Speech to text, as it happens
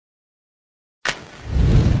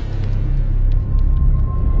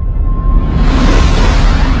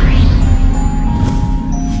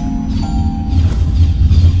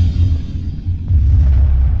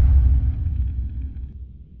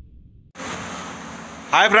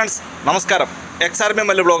Hi friends, നമസ്കാരം. X-army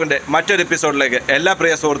Mallu ബ്ലോഗിൻ്റെ മറ്റൊരു എപ്പിസോഡിലേക്ക് എല്ലാ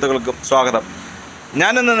പ്രിയ സുഹൃത്തുക്കൾക്കും സ്വാഗതം.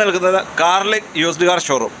 ഞാനിന്ന് നിൽക്കുന്നത് കാർലിക് യൂസ്ഡ് കാർ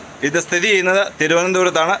ഷോറൂം. ഇത് സ്ഥിതി ചെയ്യുന്നത്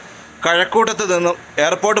തിരുവനന്തപുരത്താണ്. കഴക്കൂട്ടത്ത് നിന്നും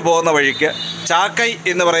എയർപോർട്ട് പോകുന്ന വഴിക്ക് ചാക്കൈ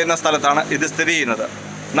എന്ന് പറയുന്ന സ്ഥലത്താണ് ഇത് സ്ഥിതി ചെയ്യുന്നത്.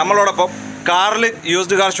 നമ്മളോടൊപ്പം കാർലിക്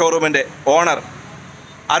യൂസ്ഡ് കാർ ഷോറൂമിൻ്റെ ഓണർ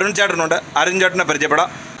അരുൺ ചേട്ടനുണ്ട്. അരുൺ ചേട്ടനെ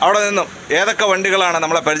പരിചയപ്പെടാം. അവിടെ നിന്നും ഏതൊക്കെ വണ്ടികളാണ്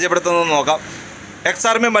നമ്മളെ പരിചയപ്പെടുത്തുന്നതെന്ന് നോക്കാം.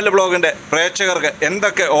 എക്സ്-ആർമി മല്ലു ബ്ലോഗിൻ്റെ പ്രേക്ഷകർക്ക്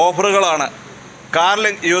എന്തൊക്കെ ഓഫറുകളാണ്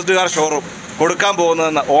കാർലിക് യൂസ്ഡ് കാർ ഷോറൂം കൊടുക്കാൻ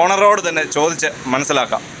പോകുന്നതെന്ന് ഓണറോട് തന്നെ ചോദിച്ച്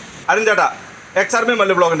മനസ്സിലാക്കാം. അരുൺ ചേട്ടാ, എക്സ്-ആർമി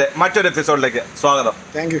മല്ലു ബ്ലോഗിൻ്റെ മറ്റൊരു എപ്പിസോഡിലേക്ക് സ്വാഗതം.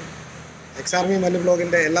 Thank you. എക്സ്-ആർമി മല്ലു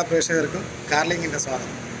ബ്ലോഗിൻ്റെ എല്ലാ പ്രേക്ഷകർക്കും കാർലിങ്ങിൻ്റെ സ്വാഗതം.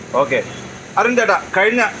 ഓക്കെ അരുൺ ചേട്ടാ,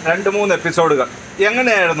 കഴിഞ്ഞ 2-3 എപ്പിസോഡുകൾ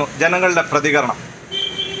എങ്ങനെയായിരുന്നു ജനങ്ങളുടെ പ്രതികരണം?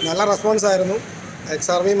 നല്ല റെസ്പോൺസ് ആയിരുന്നു.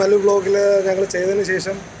 എക്സ്-ആർമി മല്ലു ബ്ലോഗിൽ ഞങ്ങൾ ചെയ്തതിന്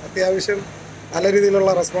ശേഷം അത്യാവശ്യം നല്ല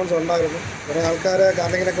രീതിയിലുള്ള റെസ്പോൺസ് ഉണ്ടായിരുന്നു. കുറേ ആൾക്കാർ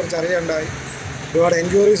കാർലിങ്ങിനെ കുറിച്ച് അറിയാനുണ്ടായി. ഒരുപാട്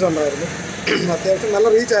എൻക്വയറീസ് ഉണ്ടായിരുന്നു. അത്യാവശ്യം നല്ല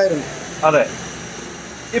റീച്ച് ആയിരുന്നു. അതെ,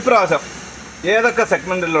 ഇപ്രാവശ്യം ഏതൊക്കെ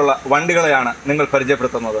സെഗ്മെൻറ്റിലുള്ള വണ്ടികളെയാണ് നിങ്ങൾ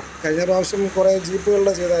പരിചയപ്പെടുത്തുന്നത്? കഴിഞ്ഞ പ്രാവശ്യം കുറേ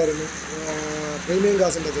ജീപ്പുകളുടെ ചെയ്തായിരുന്നു, പ്രീമിയം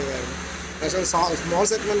കാസിൻ്റെ ചെയ്തായിരുന്നു. പക്ഷേ സ്മോൾ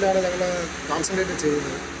സെഗ്മെൻറ്റാണ് ഞങ്ങൾ കോൺസെൻട്രേറ്റ്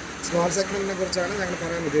ചെയ്യുന്നത്. സ്മോൾ സെഗ്മെൻറ്റിനെ കുറിച്ചാണ് ഞങ്ങൾ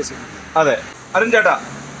പറയാൻ ഉദ്ദേശിക്കുന്നത്. അതെ, അരുൺ ചേട്ടാ,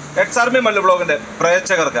 എക്സ്-ആർമി മല്ലു ബ്ലോഗിൻ്റെ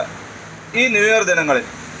പ്രേക്ഷകർക്ക് ഈ ന്യൂ ഇയർ ദിനങ്ങളിൽ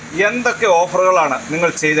എന്തൊക്കെ ഓഫറുകളാണ് നിങ്ങൾ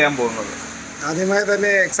ചെയ്തു തരാൻ പോകുന്നത്? ആദ്യമായി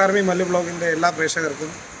തന്നെ എക്സ്-ആർമി മല്ലു ബ്ലോഗിൻ്റെ എല്ലാ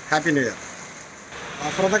പ്രേക്ഷകർക്കും ഹാപ്പി ന്യൂ ഇയർ.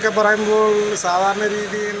 ഓഫർ എന്നൊക്കെ പറയുമ്പോൾ സാധാരണ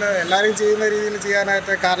രീതിയിൽ എല്ലാവരും ചെയ്യുന്ന രീതിയിൽ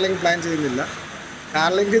ചെയ്യാനായിട്ട് കാർലിംഗ് പ്ലാൻ ചെയ്യുന്നില്ല.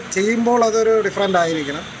 കാർലിംഗ് ചെയ്യുമ്പോൾ അതൊരു ഡിഫറെൻ്റ്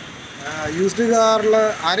ആയിരിക്കണം. യൂസ്ഡ് കാറിൽ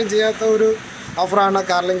ആരും ചെയ്യാത്ത ഒരു ഓഫറാണ്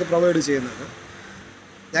കാർലിംഗ് പ്രൊവൈഡ് ചെയ്യുന്നത്.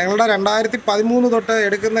 ഞങ്ങളുടെ 2013 തൊട്ട്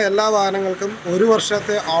എടുക്കുന്ന എല്ലാ വാഹനങ്ങൾക്കും 1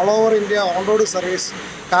 വർഷത്തെ all over India on road service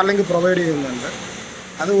Carling provide ചെയ്യുന്നുണ്ട്.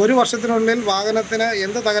 അത് 1 വർഷത്തിനുള്ളിൽ വാഹനത്തിന്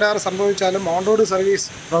എന്ത് തകരാറ് സംഭവിച്ചാലും ഓൺ റോഡ് സർവീസ്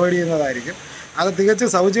പ്രൊവൈഡ് ചെയ്യുന്നതായിരിക്കും. അത്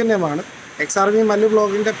തികച്ചും സൗജന്യമാണ്. എക്സ്-ആർമി മല്ലു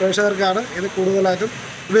ബ്ലോഗിൻ്റെ പ്രേക്ഷകർക്കാണ് ഇത് കൂടുതലായിട്ടും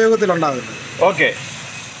ഉപയോഗത്തിലുണ്ടാകുന്നത്. ഓക്കെ,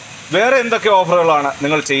 വേറെ എന്തൊക്കെ ഓഫറുകളാണ്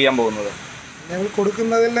നിങ്ങൾ ചെയ്യാൻ പോകുന്നത്? ഞങ്ങൾ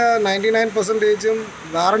കൊടുക്കുന്നതിൽ 99%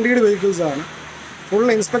 വാറണ്ടീഡ് വെഹിക്കിൾസാണ്. ഫുൾ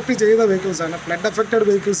ഇൻസ്പെക്ട് ചെയ്ത വെഹിക്കിൾസാണ്. ഫ്ലഡ് എഫക്റ്റഡ്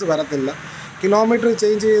വെഹിക്കിൾസ് വരത്തില്ല. കിലോമീറ്റർ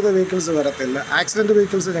ചേഞ്ച് ചെയ്ത വെഹിക്കിൾസ് വരത്തില്ല. ആക്സിഡൻറ്റ്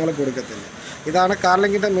വെഹിക്കിൾസ് ഞങ്ങൾ കൊടുക്കത്തില്ല. ഇതാണ്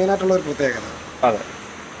കാർലിങ്ങിൻ്റെ മെയിനായിട്ടുള്ളൊരു പ്രത്യേകത. അതെ,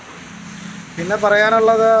 പിന്നെ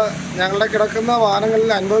പറയാനുള്ളത്, ഞങ്ങളുടെ കിടക്കുന്ന വാഹനങ്ങളിൽ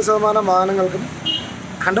 50% വാഹനങ്ങൾക്കും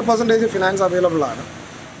 100% ഫിനാൻസ് അവൈലബിൾ ആണ്.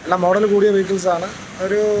 എല്ലാം മോഡൽ കൂടിയ വെഹിക്കിൾസാണ്.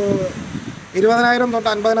 ഒരു 20,000 തൊട്ട്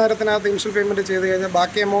 50,000-ത്തിനകത്ത് ഇനിഷ്യൽ പേയ്മെൻറ്റ് ചെയ്ത് കഴിഞ്ഞാൽ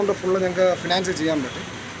ബാക്കി എമൗണ്ട് ഫുള്ള് ഞങ്ങൾക്ക് ഫിനാൻസ് ചെയ്യാൻ പറ്റും.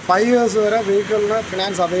 5 ഇയേഴ്സ് വരെ വെഹിക്കിളിന്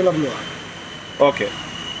ഫിനാൻസ് അവൈലബിളുമാണ്. ഓക്കെ,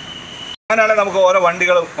 അങ്ങനെയാണെങ്കിൽ നമുക്ക് ഓരോ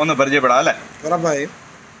വണ്ടികളും ഒന്ന് പരിചയപ്പെടാം അല്ലേ? ഉറപ്പായും.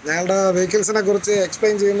 ഞങ്ങളുടെ വെഹിക്കിൾസിനെ കുറിച്ച്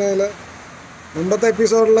എക്സ്പ്ലെയിൻ ചെയ്യുന്നതിൽ മുമ്പത്തെ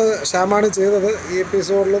എപ്പിസോഡിൽ ശ്യാമാണ് ചെയ്തത്. ഈ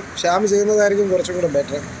എപ്പിസോഡിലും ശ്യാം ചെയ്യുന്നതായിരിക്കും കുറച്ചും കൂടെ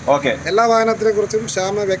ബെറ്റർ. ഓക്കെ, എല്ലാ വാഹനത്തിനെ കുറിച്ചും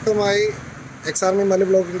ശ്യാം വ്യക്തമായി എക്സ്-ആർമി മല്ലു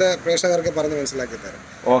ബ്ലോഗിൻ്റെ പ്രേക്ഷകർക്ക് പറഞ്ഞ് മനസ്സിലാക്കി തരും.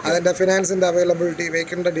 അതിൻ്റെ ഫിനാൻസിൻ്റെ അവൈലബിലിറ്റി,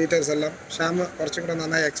 വെഹിക്കിളിൻ്റെ ഡീറ്റെയിൽസ് എല്ലാം ശ്യാം കുറച്ചും കൂടെ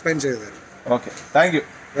നന്നായി എക്സ്പ്ലെയിൻ ചെയ്തു തരും. ഓക്കെ, താങ്ക്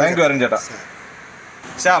യു അരുൺ ചേട്ടാ.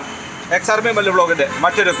 ശ്യാം, എക്സ്-ആർമി മല്ലു ബ്ലോഗിൻ്റെ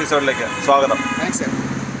മറ്റൊരു എപ്പിസോഡിലേക്ക് സ്വാഗതം. താങ്ക്സ്.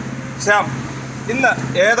 ശ്യാം, ഇന്ന്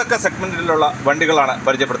ഏതൊക്കെ സെഗ്മെൻറ്റിലുള്ള വണ്ടികളാണ്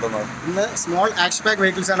പരിചയപ്പെടുത്തുന്നത്? ഇന്ന് സ്മോൾ ഹാച്ച് ബാക്ക്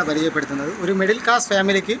വെഹിക്കിൾസാണ് പരിചയപ്പെടുത്തുന്നത്. ഒരു മിഡിൽ ക്ലാസ്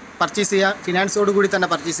ഫാമിലിക്ക് പർച്ചേസ് ചെയ്യാൻ, ഫിനാൻസോട് കൂടി തന്നെ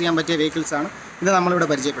പർച്ചേസ് ചെയ്യാൻ പറ്റിയ വെഹിക്കിൾസാണ് ഇന്ന് നമ്മളിവിടെ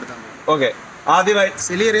പരിചയപ്പെടുത്തുന്നത്. ഓക്കെ, ആദ്യമായി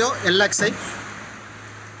സെലീറിയോ LXI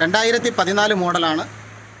 2014 മോഡലാണ്.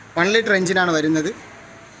 1 ലിറ്റർ എഞ്ചിനാണ് വരുന്നത്.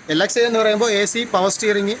 LXI എന്ന് പറയുമ്പോൾ AC, power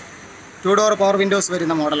steering, 2 door power Windows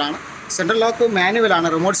വരുന്ന മോഡലാണ്. Central lock മാനുവലാണ്,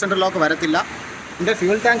 remote central lock വരത്തില്ല. ഇതിൻ്റെ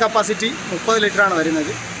ഫ്യൂൽ ടാങ്ക് കപ്പാസിറ്റി 30 ലിറ്ററാണ്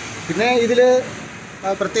വരുന്നത്. പിന്നെ ഇതിൽ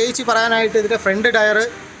പ്രത്യേകിച്ച് പറയാനായിട്ട് ഇതിൻ്റെ ഫ്രണ്ട് ടയർ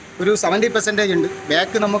ഒരു 70% ഉണ്ട്.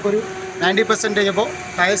 ബാക്ക് നമുക്കൊരു 90% അപ്പോൾ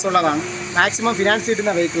ടയേഴ്സ് ഉള്ളതാണ്. മാക്സിമം ഫിനാൻസ്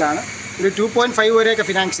കിട്ടുന്ന വെഹിക്കിളാണ്. ഒരു 2.5 വരെയൊക്കെ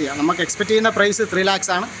ഫിനാൻസ് ചെയ്യാം. നമുക്ക് എക്സ്പെക്ട് ചെയ്യുന്ന പ്രൈസ് 3 lakhs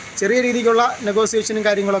ആണ്. ചെറിയ രീതിക്കുള്ള നെഗോസിയേഷനും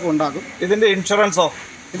കാര്യങ്ങളൊക്കെ ഉണ്ടാകും. ഇതിൻ്റെ ഇൻഷുറൻസോ?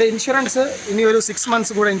 ഇതിൻ്റെ ഇൻഷുറൻസ് ഇനി ഒരു 6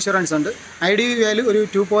 months കൂടെ ഇൻഷുറൻസ് ഉണ്ട്. IDV വാല്യൂ ഒരു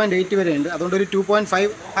 2.8 വരെ ഉണ്ട്. അതുകൊണ്ട് ഒരു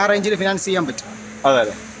 2.5 ആ റേഞ്ചിൽ ഫിനാൻസ് ചെയ്യാൻ പറ്റും. അതെ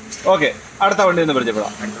അതെ. ഓക്കെ, അടുത്ത വണ്ടി ഒന്ന്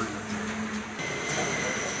പരിചയപ്പെടാം.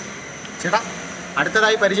 ചേട്ടാ,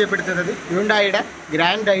 അടുത്തതായി പരിചയപ്പെടുത്തുന്നത് ഹ്യുണ്ടായിയുടെ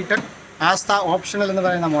ഗ്രാൻഡ് ഐറ്റൺ ആസ്ത ഓപ്ഷണൽ എന്ന്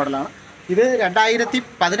പറയുന്ന മോഡലാണ്. ഇത്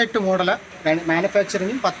 2018 മോഡൽ,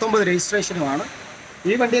 മാനുഫാക്ചറിങ്ങും 19 രജിസ്ട്രേഷനുമാണ്.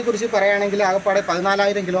 ഈ വണ്ടിയെക്കുറിച്ച് പറയുകയാണെങ്കിൽ ആകപ്പാടെ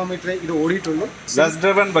 14,000 കിലോമീറ്റർ ഇത് ഓടിയിട്ടുള്ളൂ.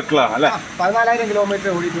 14,000 കിലോമീറ്റർ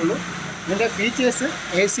ഓടിയിട്ടുള്ളൂ. ഇതിൻ്റെ features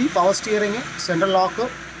AC, power steering, central lock,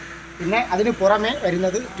 പിന്നെ അതിന് പുറമെ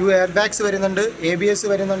വരുന്നത് 2 എയർ ബാഗ്സ് വരുന്നുണ്ട്, ABS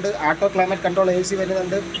വരുന്നുണ്ട്, ആട്ടോ ക്ലൈമറ്റ് കൺട്രോൾ AC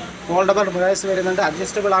വരുന്നുണ്ട്, ഫോൾഡബിൾ മിറേഴ്സ് വരുന്നുണ്ട്,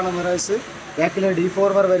 അഡ്ജസ്റ്റബിൾ ആണ് മിറേഴ്സ്, ബാക്കിൽ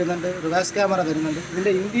ഡീഫോർമർ വരുന്നുണ്ട്, റിവേഴ്സ് ക്യാമറ വരുന്നുണ്ട്.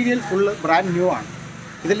 ഇതിൻ്റെ ഇൻറ്റീരിയൽ ഫുള്ള് ബ്രാൻഡ് ന്യൂ ആണ്.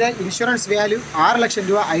 ഇതിൻ്റെ ഇൻഷുറൻസ് വാല്യൂ 6 ലക്ഷം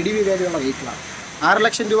രൂപ IDV വാല്യൂ ഉള്ള വെഹിക്കിളാണ്. 6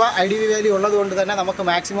 ലക്ഷം രൂപ IDV വാല്യൂ ഉള്ളതുകൊണ്ട് തന്നെ നമുക്ക്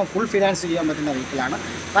മാക്സിമം ഫുൾ ഫിനാൻസ് ചെയ്യാൻ പറ്റുന്ന വെഹിക്കിളാണ്.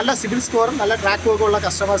 നല്ല സിബിൽ സ്കോറും നല്ല ട്രാക്ക് വർക്കും ഉള്ള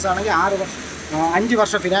കസ്റ്റമേഴ്സ് ആണെങ്കിൽ 5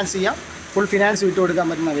 വർഷം ഫിനാൻസ് ചെയ്യാം, ഫുൾ ഫിനാൻസ് വിട്ടു കൊടുക്കാൻ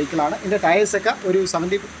പറ്റുന്ന വെഹിക്കിളാണ്. ഇതിൻ്റെ ടയേഴ്സൊക്കെ ഒരു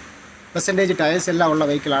 70% ടയേഴ്സ് എല്ലാം ഉള്ള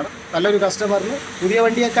വെഹിക്കിളാണ്. നല്ലൊരു കസ്റ്റമറിന് പുതിയ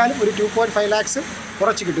വണ്ടിയേക്കാളും ഒരു 2.5 lakhs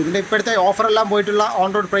കുറച്ച് കിട്ടും. ഇതിൻ്റെ ഇപ്പോഴത്തെ ഓഫറെല്ലാം പോയിട്ടുള്ള ഓൺ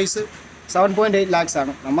റോഡ് പ്രൈസ് 7.8 lakhs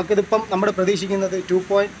ആണ്. നമുക്കിതിപ്പം നമ്മൾ പ്രതീക്ഷിക്കുന്നത്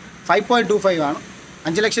 5.25 ആണ്.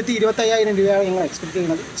 5,25,000 രൂപയാണ് ഞങ്ങൾ എക്സ്പെക്ട്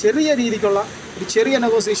ചെയ്യുന്നത്. ചെറിയ രീതിക്കുള്ള ഒരു ചെറിയ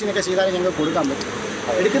നെഗോസിയേഷനൊക്കെ ചെയ്താൽ ഞങ്ങൾക്ക് കൊടുക്കാൻ പറ്റും.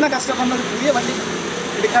 എടുക്കുന്ന കസ്റ്റമറിന് ഒരു പുതിയ വണ്ടി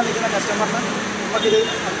എടുക്കാൻ നിൽക്കുന്ന കസ്റ്റമറിന് നമുക്കിത്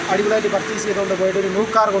അടിപൊളിയായിട്ട് പർച്ചേസ് ചെയ്തുകൊണ്ട് പോയിട്ട് ഒരു ന്യൂ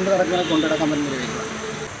കാർ കൊണ്ടു നടക്കാൻ പറ്റുന്ന വെഹിക്കിളാണ്.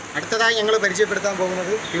 അടുത്തതായി ഞങ്ങൾ പരിചയപ്പെടുത്താൻ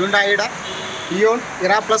പോകുന്നത് ഹ്യുണ്ടായിയുടെ ഇയോൺ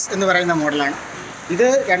ഇറ പ്ലസ് എന്ന് പറയുന്ന മോഡലാണ്. ഇത്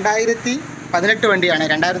 2018 വണ്ടിയാണ്,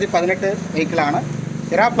 2018 വെഹിക്കിളാണ്.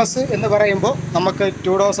 ഇറ പ്ലസ് എന്ന് പറയുമ്പോൾ നമുക്ക്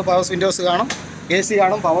 2 doors പവർ വിൻഡോസ് കാണും, AC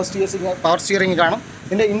കാണും, പവർ സ്റ്റിയറിംഗ് കാണും.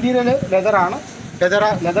 ഇതിൻ്റെ ഇൻറ്റീരിയർ ലെതറാണ്,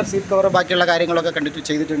 ലെതർ സീറ്റ് കവർ ബാക്കിയുള്ള കാര്യങ്ങളൊക്കെ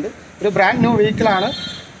ചെയ്തിട്ടുണ്ട്. ഒരു ബ്രാൻഡ് ന്യൂ വെഹിക്കിളാണ്.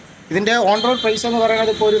 ഇതിൻ്റെ ഓൺ റോഡ് പ്രൈസ് എന്ന്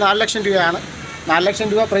പറയുന്നത് ഇപ്പോൾ ഒരു 4 ലക്ഷം രൂപയാണ്. 4 ലക്ഷം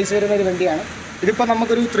രൂപ പ്രൈസ് വരുന്ന ഒരു വണ്ടിയാണ്. ഇതിപ്പോൾ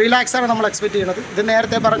നമുക്കൊരു 3 lakhs ആണ് നമ്മൾ എക്സ്പെക്ട് ചെയ്യുന്നത്. ഇത്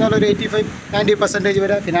നേരത്തെ പറഞ്ഞ പോലെ ഒരു 85-90%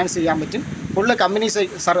 വരെ ഫിനാൻസ് ചെയ്യാൻ പറ്റും. Full company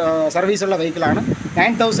സർവീസുള്ള വെഹിക്കിളാണ്.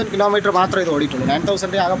 9,000 കിലോമീറ്റർ മാത്രമേ ഇത് ഓടിയിട്ടുള്ളൂ.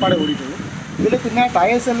 9,000 ആകപ്പാടെ ഓടിയിട്ടുള്ളൂ. ഇതിൽ പിന്നെ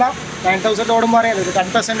ടയേഴ്സ് എല്ലാം 9,000 ഓടുമ്പോൾ അറിയാലോ, ഒരു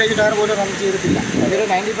 10% ടയർ പോലും റൺ ചെയ്തിട്ടില്ല. ഇതൊരു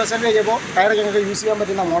 90% ഇപ്പോൾ ടയർ ഞങ്ങൾക്ക് യൂസ് ചെയ്യാൻ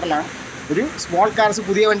പറ്റുന്ന മോഡലാണ്. ഒരു സ്മോൾ കാർസ്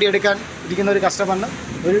പുതിയ വണ്ടി എടുക്കാൻ ഇരിക്കുന്ന ഒരു കസ്റ്റമറിന്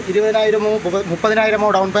ഒരു 20,000-ഓ 30,000-ഓ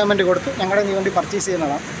ഡൗൺ പേയ്മെൻറ്റ് കൊടുത്ത് ഞങ്ങളുടെ ഈ വണ്ടി പർച്ചേസ്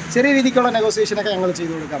ചെയ്യുന്നതാണ്. ചെറിയ രീതിക്കുള്ള നെഗോസിയേഷനൊക്കെ ഞങ്ങൾ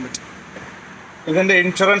ചെയ്ത് കൊടുക്കാൻ പറ്റും. ഇതിൻ്റെ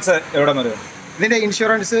ഇൻഷുറൻസ് എവിടെ വരും? ഇതിൻ്റെ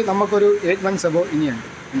ഇൻഷുറൻസ് നമുക്കൊരു 8 months അബോ ഇനിയുണ്ട്.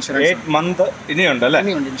 ഇൻഷുറൻസ് 8 months ഇനിയുണ്ട് അല്ലേ?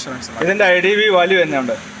 ഇനിയുണ്ട് ഇൻഷുറൻസ്. ഇതിൻ്റെ IDV വാല്യൂ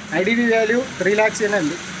തന്നെയുണ്ട്. IDV വാല്യൂ 3 lakhs തന്നെ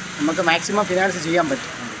ഉണ്ട്. നമുക്ക് മാക്സിമം ഫിനാൻസ് ചെയ്യാൻ പറ്റും.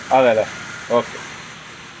 അതെ അല്ലേ? ഓക്കെ.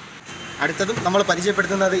 അടുത്തതും നമ്മൾ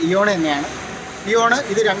പരിചയപ്പെടുത്തുന്നത് ഇയോൺ തന്നെയാണ്. ഇയോൺ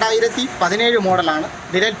ഇത് 2017 മോഡലാണ്.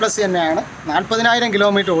 ഡിലൈറ്റ് പ്ലസ് തന്നെയാണ്. 40,000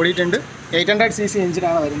 കിലോമീറ്റർ ഓടിയിട്ടുണ്ട്. 800cc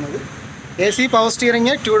എഞ്ചിനാണ് വരുന്നത്. AC power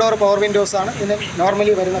steering, 2 door power Windows ആണ് ഇതിന്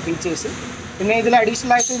നോർമലി വരുന്ന ഫീച്ചേഴ്സ്. പിന്നെ ഇതിൽ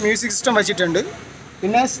അഡീഷണൽ ആയിട്ട് മ്യൂസിക് സിസ്റ്റം വെച്ചിട്ടുണ്ട്.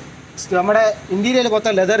 പിന്നെ നമ്മുടെ ഇൻറ്റീരിയൽ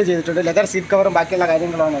മൊത്തം ലെതർ ചെയ്തിട്ടുണ്ട്. ലെതർ സീറ്റ് കവറും ബാക്കിയുള്ള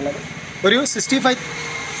കാര്യങ്ങളാണ് ഉള്ളത്. ഒരു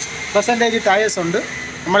 65% ടയേഴ്സ് ഉണ്ട്.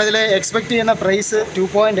 നമ്മളിതിൽ എക്സ്പെക്റ്റ് ചെയ്യുന്ന പ്രൈസ്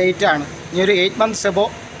 2.8 ആണ്. ഇനി ഒരു 8 months എബോ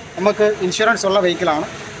നമുക്ക് ഇൻഷുറൻസ് ഉള്ള വെഹിക്കിളാണ്.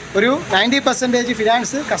 ഒരു 90%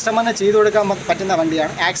 ഫിനാൻസ് കസ്റ്റമറിന് ചെയ്തു കൊടുക്കാൻ പറ്റുന്ന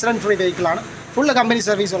വണ്ടിയാണ്. Accident free വെഹിക്കിളാണ്. Full company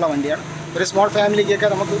service ഉള്ള വണ്ടിയാണ്. ഒരു സ്മോൾ ഫാമിലിക്കൊക്കെ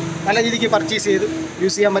നമുക്ക് നല്ല രീതിക്ക് പർച്ചേസ് ചെയ്ത്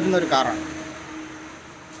യൂസ് ചെയ്യാൻ പറ്റുന്ന ഒരു കാറാണ്.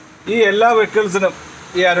 ഈ എല്ലാ വെഹിക്കിൾസിനും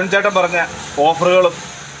ഈ അരുൺ ചേട്ടൻ പറഞ്ഞ ഓഫറുകളും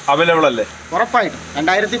അവൈലബിൾ അല്ലേ? ഉറപ്പായിട്ടും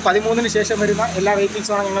 2013 ശേഷം വരുന്ന എല്ലാ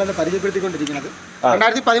വെഹിക്കിൾസുമാണ് ഞങ്ങളിന്ന് പരിചയപ്പെടുത്തിക്കൊണ്ടിരിക്കുന്നത്.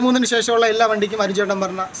 2013 ശേഷമുള്ള എല്ലാ വണ്ടിക്കും അരുൺ ചേട്ടൻ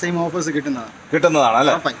പറഞ്ഞ സെയിം ഓഫേഴ്സ് കിട്ടുന്നതാണ്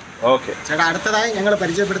അല്ലേ? ഉറപ്പായിട്ടും. ഓക്കെ ചേട്ടാ, അടുത്തതായി ഞങ്ങൾ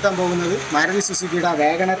പരിചയപ്പെടുത്താൻ പോകുന്നത് മാരുതി സുസുക്കിയുടെ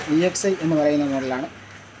വാഗണർ VXi എന്ന് പറയുന്ന മോഡലാണ്.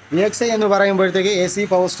 VXi എന്ന് പറയുമ്പോഴത്തേക്ക് AC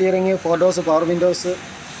power steering, 4 doors power Windows,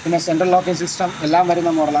 പിന്നെ സെൻട്രൽ ലോക്കിംഗ് സിസ്റ്റം എല്ലാം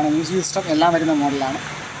വരുന്ന മോഡലാണ്. മ്യൂസിക് സിസ്റ്റം എല്ലാം വരുന്ന മോഡലാണ്.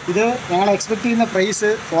 ഇത് ഞങ്ങൾ എക്സ്പെക്ട് ചെയ്യുന്ന പ്രൈസ്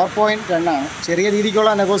 4.2 ആണ്. ചെറിയ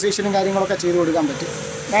രീതിക്കുള്ള നെഗോസിയേഷനും കാര്യങ്ങളൊക്കെ ചെയ്ത് കൊടുക്കാൻ പറ്റും.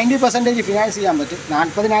 90% ഫിനാൻസ് ചെയ്യാൻ പറ്റും.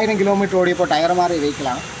 40,000 കിലോമീറ്റർ ഓടിയപ്പോൾ ടയർ മാറിയ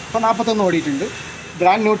വെഹിക്കിളാണ്. ഇപ്പോൾ 41 ഓടിയിട്ടുണ്ട്.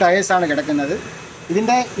 ബ്രാൻഡ് ന്യൂ ടയേഴ്സാണ് കിടക്കുന്നത്.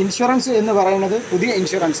 ഇതിൻ്റെ ഇൻഷുറൻസ് എന്ന് പറയുന്നത് പുതിയ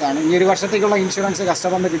ഇൻഷുറൻസ് ആണ്. ഈ ഒരു വർഷത്തേക്കുള്ള ഇൻഷുറൻസ്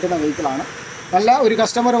കസ്റ്റമറിന് കിട്ടുന്ന വെഹിക്കിളാണ്. നല്ല ഒരു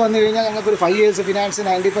കസ്റ്റമർ വന്നു കഴിഞ്ഞാൽ ഞങ്ങൾക്കൊരു 5 years ഫിനാൻസ്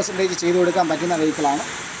 90% ചെയ്ത് കൊടുക്കാൻ പറ്റുന്ന വെഹിക്കിളാണ്.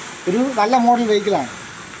 ഒരു നല്ല മോഡൽ വെഹിക്കിളാണ്.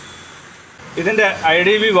 ഇതിൻ്റെ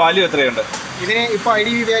IDV വാല്യൂ എത്രയുണ്ട്? ഇതിന് ഇപ്പോൾ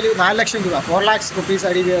IDV വാല്യൂ 4 ലക്ഷം രൂപ, 4 lakhs rupees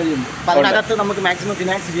IDV വാല്യൂ ഉണ്ട്. അപ്പോൾ അതിനകത്ത് നമുക്ക് മാക്സിമം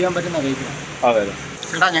ഫിനാൻസ് ചെയ്യാൻ പറ്റുന്ന വെഹിക്കിളാണ്. അതെ.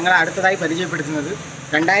 ചേട്ടാ, ഞങ്ങൾ അടുത്തതായി പരിചയപ്പെടുത്തുന്നത്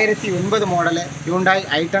 2009 മോഡല് ഹ്യുണ്ടായി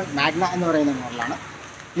i10 മാഗ്ന എന്ന് പറയുന്ന മോഡലാണ്.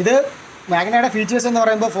 ഇത് മാഗ്നയുടെ ഫീച്ചേഴ്സ് എന്ന്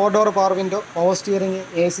പറയുമ്പോൾ 4 door power window, power steering,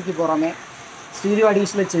 ACക്ക് പുറമെ സ്റ്റീരിയോ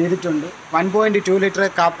അഡീഷണൽ ചെയ്തിട്ടുണ്ട്. 1.2 ലിറ്റർ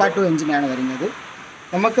കാപ്പ 2 എഞ്ചിനാണ് വരുന്നത്.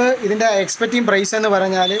 നമുക്ക് ഇതിൻ്റെ എക്സ്പെക്റ്റിംഗ് പ്രൈസ് എന്ന്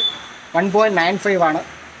പറഞ്ഞാൽ 1.95 ആണ്.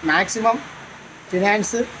 മാക്സിമം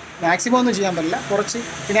ഫിനാൻസ് ഒന്നും ചെയ്യാൻ പറ്റില്ല, കുറച്ച്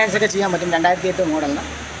ഫിനാൻസൊക്കെ ചെയ്യാൻ പറ്റും. 2008 മോഡലിന്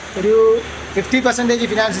ഒരു 50%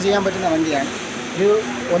 ഫിനാൻസ് ചെയ്യാൻ പറ്റുന്ന വണ്ടിയാണ്. ഒരു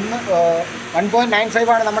 1.95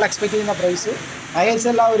 ആണ് നമ്മൾ എക്സ്പെക്റ്റ് ചെയ്യുന്ന പ്രൈസ്. IS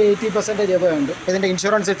എല്ലാം ഒരു 80% എബോ ഉണ്ട്. ഇതിൻ്റെ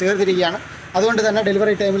ഇൻഷുറൻസ് തീർത്തിരിക്കുകയാണ്. അതുകൊണ്ട് തന്നെ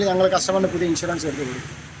ഡെലിവറി ടൈമിൽ ഞങ്ങൾ കസ്റ്റമറിന് പുതിയ ഇൻഷുറൻസ് എടുത്ത് കൊടുക്കും.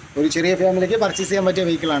 ഒരു ചെറിയ ഫാമിലിക്ക് പർച്ചേസ് ചെയ്യാൻ പറ്റിയ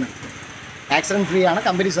വെഹിക്കിളാണ്. ആക്സിഡൻറ്റ് ഫ്രീ ആണ്,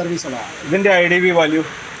 കമ്പനി സർവീസ് ഉള്ളതാണ്. ഇതിൻ്റെ IDV വാല്യൂ?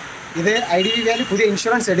 ഇത് IDV വാല്യൂ പുതിയ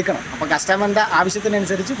ഇൻഷുറൻസ് എടുക്കണം. അപ്പോൾ കസ്റ്റമറിൻ്റെ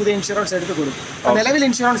ആവശ്യത്തിനനുസരിച്ച് പുതിയ ഇൻഷുറൻസ് എടുത്ത് കൊടുക്കും. അപ്പോൾ നിലവിൽ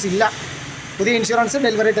ഇൻഷുറൻസ് ഇല്ല. പുതിയ ഇൻഷുറൻസ്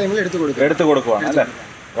ഡെലിവറി ടൈമിൽ എടുത്ത് കൊടുക്കുകയാണ് അല്ലേ?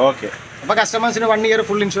 ഓക്കെ. അപ്പോൾ കസ്റ്റമേഴ്സിന് 1 year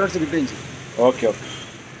ഫുൾ ഇൻഷുറൻസ് കിട്ടുകയും ചെയ്യും. ഓക്കെ.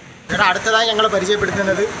 ഇവിടെ അടുത്തതായി ഞങ്ങൾ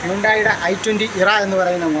പരിചയപ്പെടുത്തുന്നത് ഹ്യുണ്ടായിയുടെ i20 ഇറ എന്ന്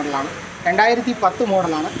പറയുന്ന മോഡലാണ്. 2010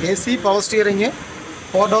 മോഡലാണ്. AC power steering,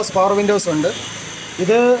 4 doors power Windows ഉണ്ട്.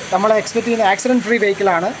 ഇത് നമ്മൾ എക്സ്പെക്ട് ചെയ്യുന്ന ആക്സിഡൻറ്റ് ഫ്രീ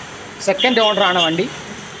വെഹിക്കിളാണ്. സെക്കൻഡ് ഓണറാണ് വണ്ടി.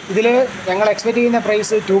 ഇതിൽ ഞങ്ങൾ എക്സ്പെക്ട് ചെയ്യുന്ന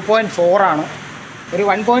പ്രൈസ് 2.4 ആണ്. ഒരു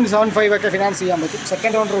 1.75 ഒക്കെ ഫിനാൻസ് ചെയ്യാൻ പറ്റും.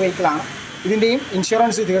 Second owner വെഹിക്കിളാണ്. ഇതിൻ്റെയും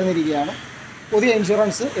ഇൻഷുറൻസ് തീർന്നിരിക്കുകയാണ്. പുതിയ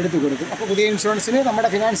ഇൻഷുറൻസ് എടുത്തു കൊടുക്കും. അപ്പോൾ പുതിയ ഇൻഷുറൻസിന് നമ്മുടെ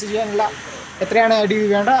ഫിനാൻസ് ചെയ്യാനുള്ള എത്രയാണ് ഐ ഡി വി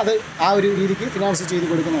വേണ്ട അത് ആ ഒരു രീതിക്ക് ഫിനാൻസ് ചെയ്ത്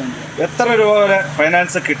കൊടുക്കുന്ന വണ്ടിയാണ്. എത്ര രൂപ വരെ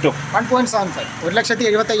ഫൈനാൻസ് കിട്ടും? 1.75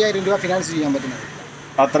 1,75,000 രൂപ ഫിനാൻസ് ചെയ്യാൻ പറ്റുന്നത്.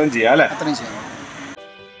 അത്രയും ചെയ്യാം അല്ലേ? അത്രയും ചെയ്യാം.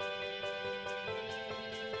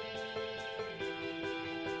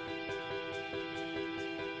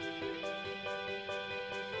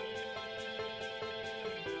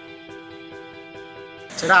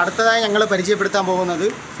 ചേട്ടാ അടുത്തതായി ഞങ്ങൾ പരിചയപ്പെടുത്താൻ പോകുന്നത്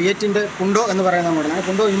ഫിയറ്റിൻ്റെ കുണ്ടോ എന്ന് പറയുന്ന മോഡലാണ്.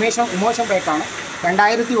 കുണ്ടോ ഇമോഷൻ പാക്കാണ്.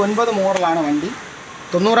 2009 മോഡലാണ് വണ്ടി.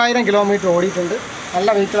 90,000 കിലോമീറ്റർ ഓടിയിട്ടുണ്ട്. നല്ല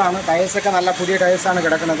വെഹിക്കിളാണ്. ടയേഴ്സൊക്കെ നല്ല പുതിയ ടയേഴ്സാണ്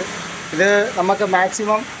കിടക്കുന്നത്. ഇത് നമുക്ക്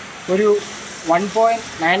മാക്സിമം ഒരു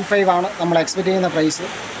 1.95 ആണ് നമ്മൾ എക്സ്പെക്റ്റ് ചെയ്യുന്ന പ്രൈസ്.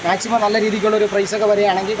 മാക്സിമം നല്ല രീതിക്കുള്ളൊരു പ്രൈസൊക്കെ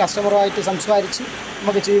വരികയാണെങ്കിൽ കസ്റ്റമറുമായിട്ട് സംസാരിച്ച്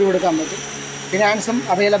നമുക്ക് ചെയ്ത് കൊടുക്കാൻ പറ്റും. ഫിനാൻസും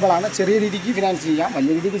അവൈലബിൾ ആണ്. ചെറിയ രീതിക്ക് ഫിനാൻസ് ചെയ്യാം,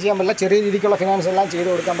 വലിയ രീതിക്ക് ചെയ്യാൻ പറ്റില്ല. ചെറിയ രീതിക്കുള്ള ഫിനാൻസ് എല്ലാം ചെയ്ത്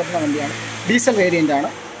കൊടുക്കാൻ പറ്റുന്ന വണ്ടിയാണ്. ഡീസൽ വേരിയൻ്റ് ആണ്.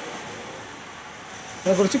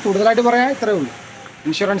 അതിനെക്കുറിച്ച് കൂടുതലായിട്ട് പറയാൻ ഇത്രയേ ഉള്ളൂ.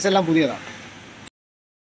 ഇൻഷുറൻസ് എല്ലാം പുതിയതാണ്.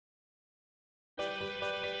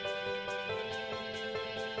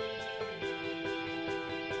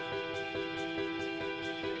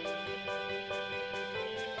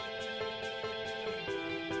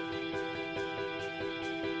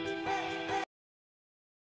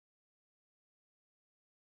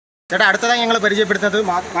 ചേട്ടാ അടുത്തതായി ഞങ്ങൾ പരിചയപ്പെടുത്തുന്നത്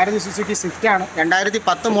മാരുതി സുസുക്കി സ്വിഫ്റ്റ് ആണ്.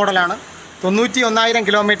 2010 മോഡലാണ്. 91,000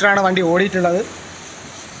 കിലോമീറ്ററാണ് വണ്ടി ഓടിയിട്ടുള്ളത്.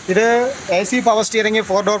 ഇത് AC power steering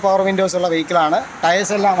 4 door power Windows ഉള്ള വെഹിക്കിളാണ്.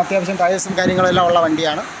 ടയേഴ്സ് എല്ലാം അത്യാവശ്യം ടയേഴ്സും കാര്യങ്ങളെല്ലാം ഉള്ള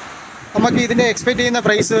വണ്ടിയാണ്. നമുക്ക് ഇതിൻ്റെ എക്സ്പെക്റ്റ് ചെയ്യുന്ന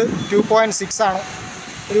പ്രൈസ് 2.6 ആണ്.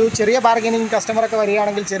 ഒരു ചെറിയ ബാർഗനിങ് കസ്റ്റമറൊക്കെ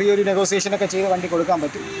വരികയാണെങ്കിൽ ചെറിയൊരു നെഗോസിയേഷനൊക്കെ ചെയ്ത് വണ്ടി കൊടുക്കാൻ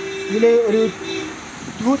പറ്റും. ഇതിൽ ഒരു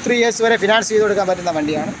 2-3 ഇയേഴ്സ് വരെ ഫിനാൻസ് ചെയ്ത് കൊടുക്കാൻ പറ്റുന്ന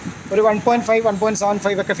വണ്ടിയാണ്. ഒരു 1.5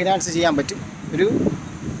 1.75 ഒക്കെ ഫിനാൻസ് ചെയ്യാൻ പറ്റും. ഒരു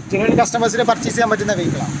ജനറൽ കസ്റ്റമേഴ്സിന് പർച്ചേസ് ചെയ്യാൻ പറ്റുന്ന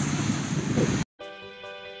വെഹിക്കിളാണ്.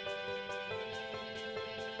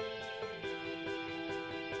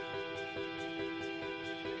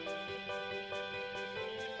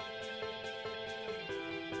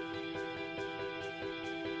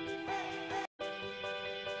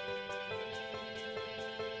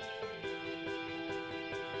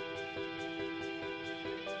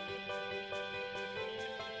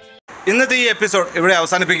 ഇന്നത്തെ ഈ എപ്പിസോഡ് ഇവിടെ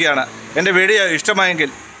അവസാനിപ്പിക്കുകയാണ്. എൻ്റെ വീഡിയോ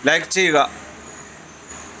ഇഷ്ടമായെങ്കിൽ ലൈക്ക് ചെയ്യുക.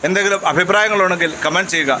 എന്തെങ്കിലും അഭിപ്രായങ്ങളുണ്ടെങ്കിൽ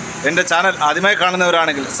കമൻറ്റ് ചെയ്യുക. എൻ്റെ ചാനൽ ആദ്യമായി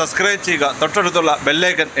കാണുന്നവരാണെങ്കിൽ സബ്സ്ക്രൈബ് ചെയ്യുക. തൊട്ടടുത്തുള്ള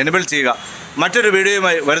ബെല്ലൈക്കൻ എനേബിൾ ചെയ്യുക. മറ്റൊരു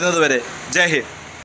വീഡിയോയുമായി വരുന്നതുവരെ ജയ് ഹിന്ദ്.